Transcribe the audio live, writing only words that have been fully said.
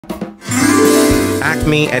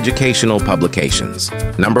Acme Educational Publications.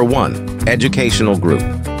 Number 1, Educational Group.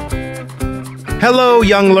 Hello,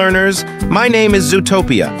 young learners. My name is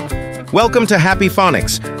Zootopia. Welcome to Happy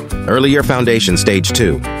Phonics, Early Year Foundation Stage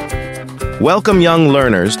 2. Welcome, young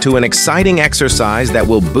learners, to an exciting exercise that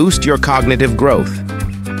will boost your cognitive growth.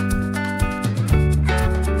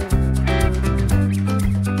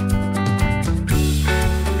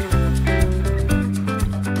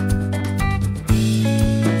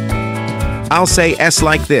 I'll say S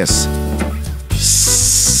like this.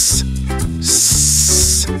 S,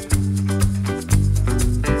 S.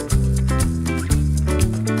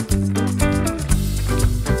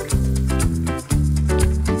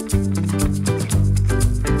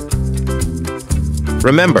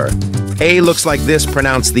 Remember, A looks like this,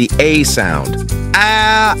 pronounce the A sound.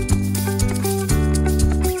 Ah!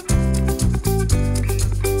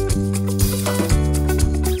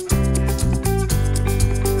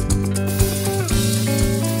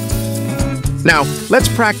 Now, let's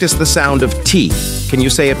practice the sound of T. Can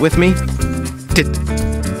you say it with me? Tit,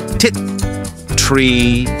 tit,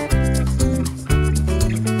 tree.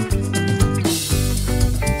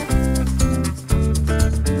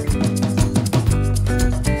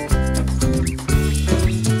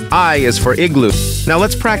 I is for igloo. Now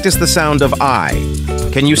let's practice the sound of I.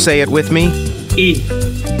 Can you say it with me? E,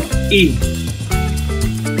 E.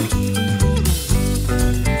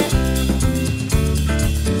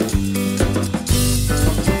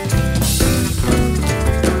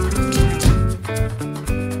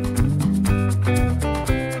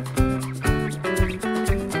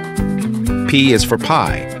 P is for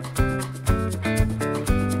pie.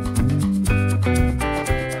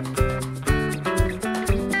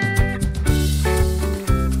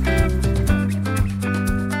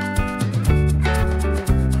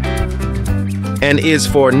 N is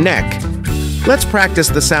for neck. Let's practice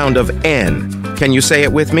the sound of N. Can you say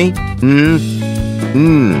it with me? N,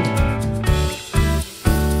 N.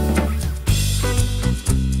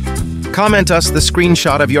 Comment us the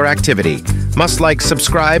screenshot of your activity. Must like,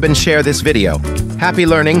 subscribe, and share this video. Happy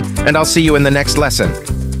learning, and I'll see you in the next lesson.